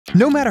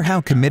No matter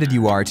how committed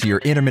you are to your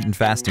intermittent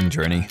fasting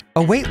journey,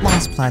 a weight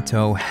loss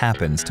plateau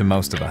happens to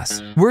most of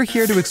us. We're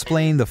here to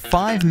explain the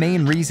 5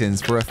 main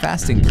reasons for a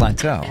fasting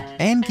plateau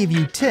and give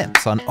you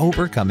tips on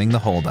overcoming the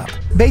holdup.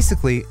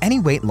 Basically,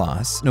 any weight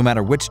loss, no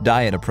matter which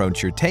diet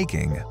approach you're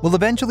taking, will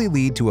eventually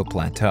lead to a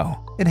plateau.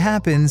 It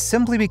happens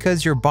simply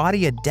because your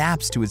body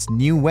adapts to its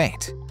new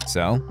weight.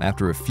 So,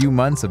 after a few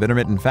months of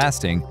intermittent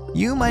fasting,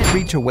 you might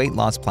reach a weight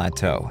loss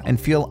plateau and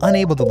feel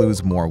unable to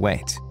lose more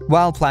weight.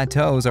 While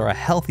plateaus are a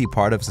healthy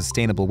part of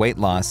sustainable weight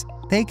loss,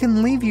 they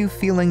can leave you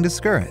feeling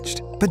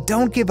discouraged. But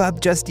don't give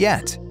up just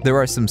yet. There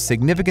are some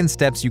significant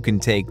steps you can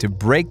take to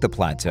break the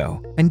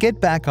plateau and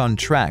get back on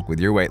track with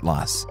your weight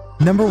loss.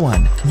 Number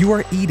 1. You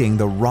are eating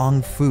the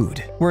wrong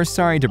food. We're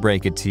sorry to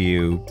break it to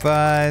you,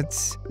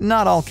 but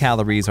not all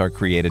calories are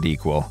created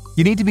equal.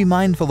 You need to be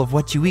mindful of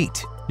what you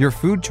eat. Your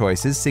food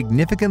choices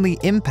significantly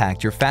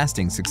impact your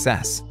fasting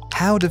success.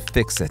 How to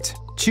fix it?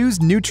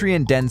 Choose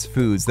nutrient-dense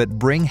foods that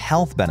bring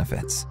health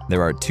benefits.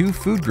 There are 2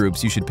 food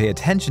groups you should pay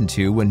attention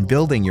to when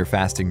building your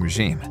fasting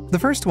regime. The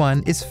first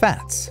one is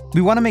fats.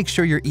 We want to make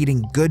sure you're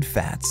eating good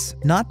fats,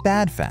 not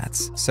bad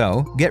fats.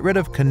 So, get rid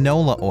of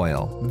canola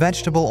oil,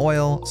 vegetable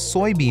oil,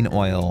 soybean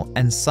oil,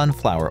 and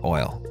sunflower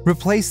oil.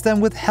 Replace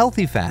them with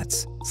healthy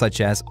fats,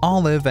 such as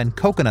olive and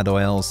coconut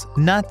oils,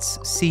 nuts,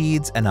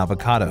 seeds, and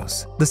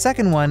avocados. The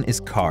second one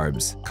is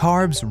carbs.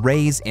 Carbs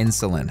raise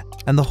insulin,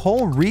 and the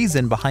whole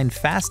reason behind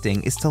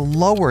fasting is to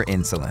lower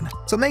insulin.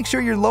 So make sure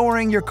you're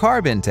lowering your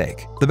carb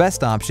intake. The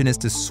best option is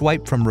to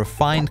swipe from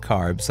refined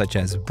carbs such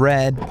as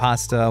bread,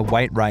 pasta,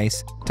 white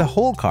rice, to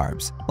whole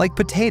carbs like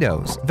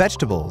potatoes,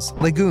 vegetables,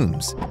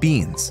 legumes,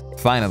 beans.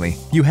 Finally,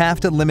 you have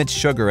to limit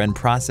sugar and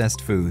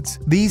processed foods.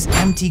 These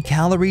empty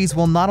calories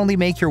will not only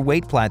make your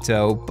weight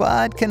plateau,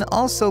 but can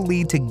also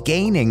lead to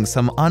gaining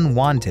some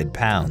unwanted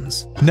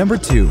pounds. Number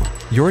 2.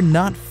 You're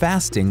not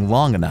fasting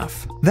long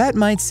enough. That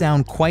might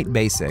sound quite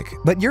basic,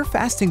 but your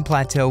fasting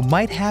plateau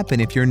might happen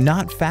if you're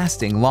not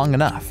fasting long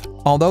enough.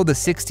 Although the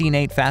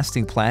 16-8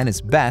 fasting plan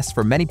is best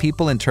for many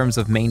people in terms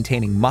of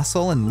maintaining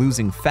muscle and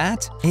losing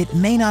fat, it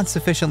may not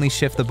sufficiently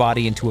shift the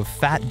body into a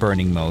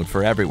fat-burning mode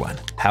for everyone.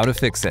 How to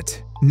fix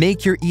it?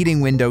 Make your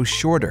eating window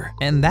shorter,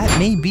 and that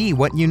may be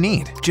what you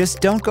need.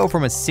 Just don't go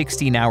from a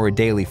 16-hour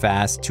daily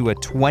fast to a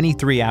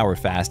 23-hour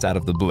fast out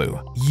of the blue.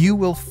 You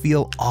will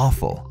feel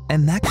awful,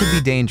 and that could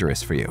be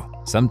dangerous for you.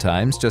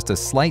 Sometimes just a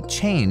slight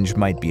change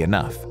might be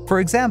enough. For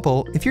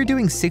example, if you're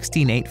doing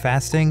 16-8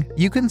 fasting,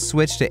 you can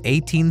switch to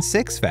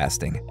 18-6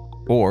 fasting.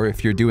 Or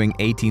if you're doing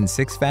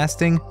 18-6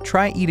 fasting,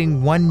 try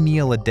eating 1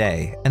 meal a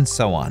day, and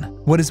so on.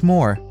 What is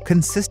more,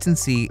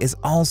 consistency is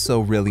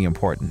also really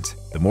important.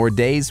 The more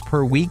days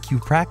per week you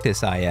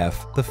practice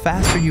IF, the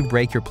faster you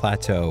break your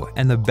plateau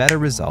and the better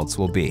results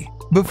will be.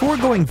 Before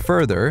going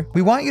further,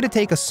 we want you to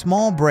take a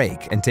small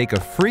break and take a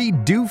free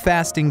Do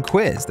Fasting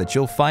quiz that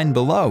you'll find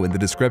below in the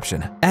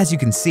description. As you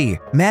can see,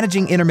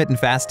 managing intermittent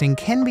fasting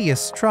can be a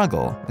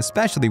struggle,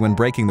 especially when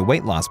breaking the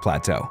weight loss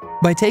plateau.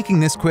 By taking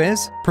this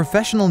quiz,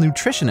 professional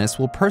nutritionists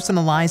will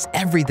personalize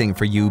everything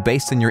for you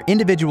based on your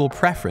individual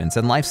preference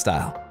and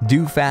lifestyle.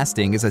 Do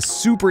Fasting is a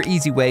super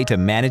easy way to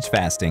manage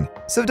fasting,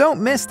 so don't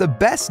miss the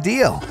best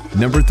deal.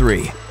 Number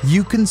 3.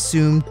 You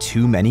consume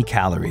too many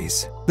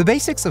calories. The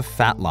basics of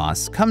fat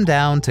loss come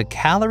down to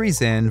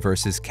calories in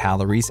versus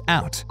calories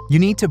out. You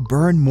need to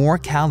burn more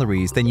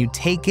calories than you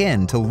take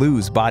in to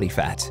lose body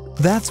fat.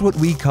 That's what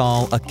we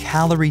call a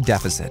calorie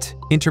deficit.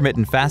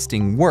 Intermittent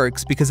fasting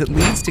works because it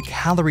leads to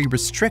calorie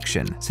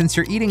restriction since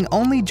you're eating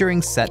only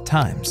during set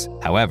times.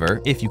 However,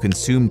 if you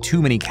consume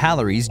too many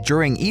calories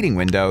during eating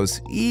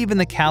windows, even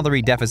the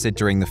calorie deficit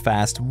during the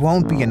fast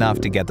won't be enough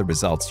to get the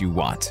results you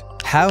want.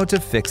 How to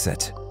fix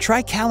it?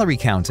 Try calorie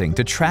counting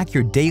to track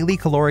your daily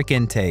caloric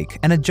intake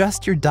and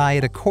adjust your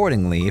diet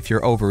accordingly if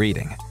you're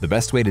overeating. The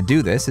best way to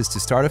do this is to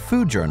start a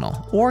food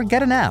journal or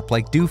get an app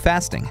like Do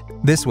Fasting.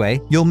 This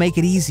way, you'll make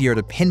it easier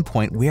to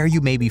pinpoint where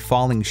you may be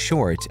falling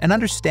short and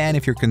understand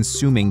if you're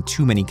consuming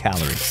too many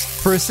calories.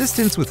 For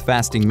assistance with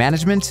fasting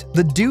management,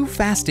 the Do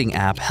Fasting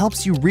app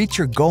helps you reach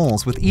your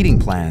goals with eating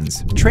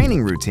plans,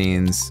 training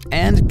routines,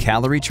 and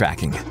calorie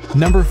tracking.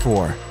 Number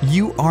 4.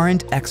 You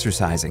aren't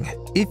exercising.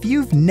 If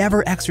you've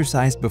never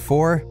exercised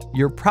before,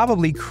 you're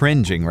probably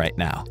cringing right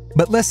now.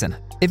 But listen,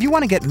 if you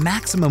want to get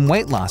maximum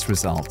weight loss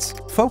results,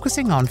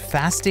 focusing on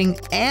fasting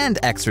and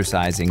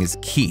exercising is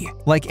key.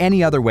 Like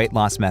any other weight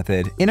loss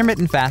method,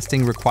 intermittent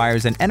fasting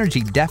requires an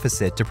energy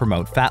deficit to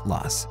promote fat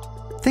loss.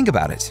 Think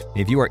about it.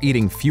 If you are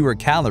eating fewer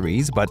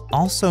calories but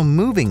also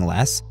moving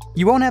less,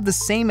 you won't have the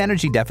same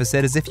energy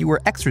deficit as if you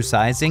were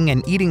exercising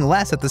and eating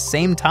less at the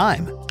same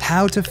time.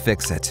 How to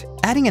fix it?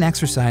 Adding an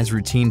exercise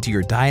routine to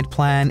your diet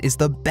plan is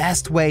the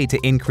best way to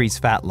increase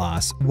fat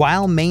loss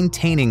while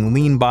maintaining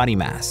lean body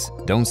mass.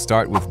 Don't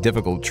start with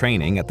difficult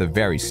training at the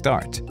very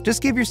start.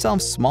 Just give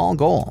yourself small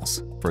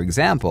goals. For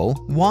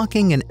example,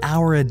 walking an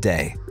hour a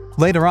day.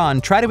 Later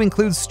on, try to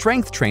include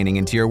strength training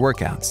into your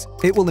workouts.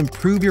 It will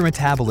improve your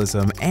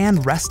metabolism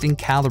and resting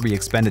calorie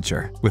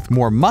expenditure. With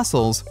more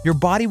muscles, your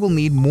body will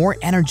need more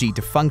energy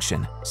to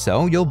function,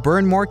 so you'll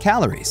burn more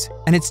calories.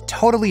 And it's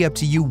totally up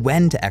to you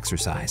when to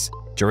exercise.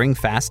 during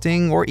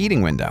fasting or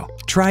eating window.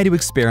 Try to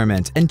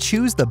experiment and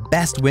choose the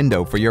best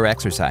window for your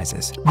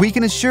exercises. We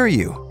can assure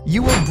you,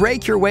 you will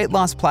break your weight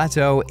loss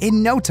plateau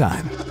in no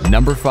time.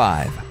 Number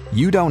 5.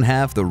 You don't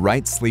have the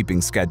right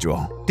sleeping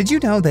schedule. Did you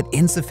know that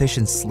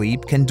insufficient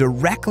sleep can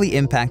directly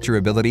impact your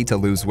ability to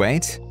lose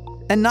weight?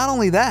 And not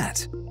only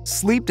that,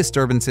 sleep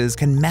disturbances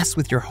can mess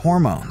with your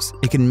hormones.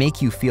 It can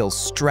make you feel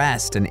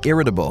stressed and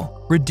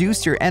irritable,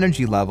 reduce your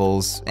energy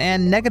levels,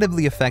 and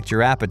negatively affect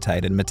your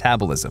appetite and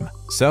metabolism.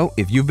 So,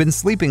 if you've been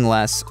sleeping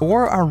less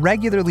or are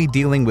regularly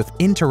dealing with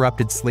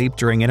interrupted sleep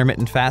during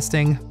intermittent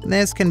fasting,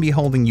 this can be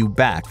holding you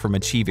back from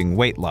achieving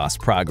weight loss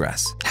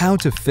progress. How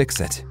to fix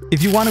it?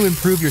 If you want to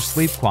improve your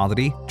sleep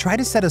quality, try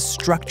to set a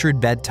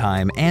structured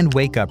bedtime and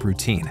wake-up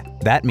routine.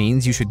 That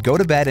means you should go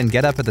to bed and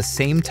get up at the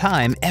same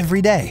time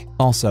every day.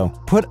 Also,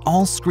 put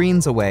all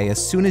screens away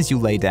as soon as you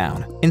lay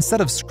down. Instead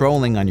of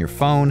scrolling on your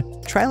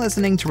phone, try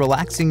listening to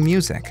relaxing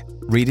music,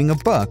 reading a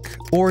book,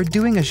 or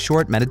doing a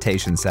short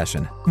meditation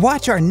session.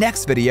 Watch our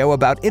next video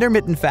about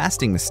intermittent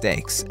fasting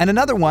mistakes and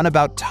another one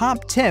about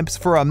top tips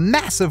for a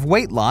massive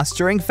weight loss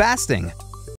during fasting.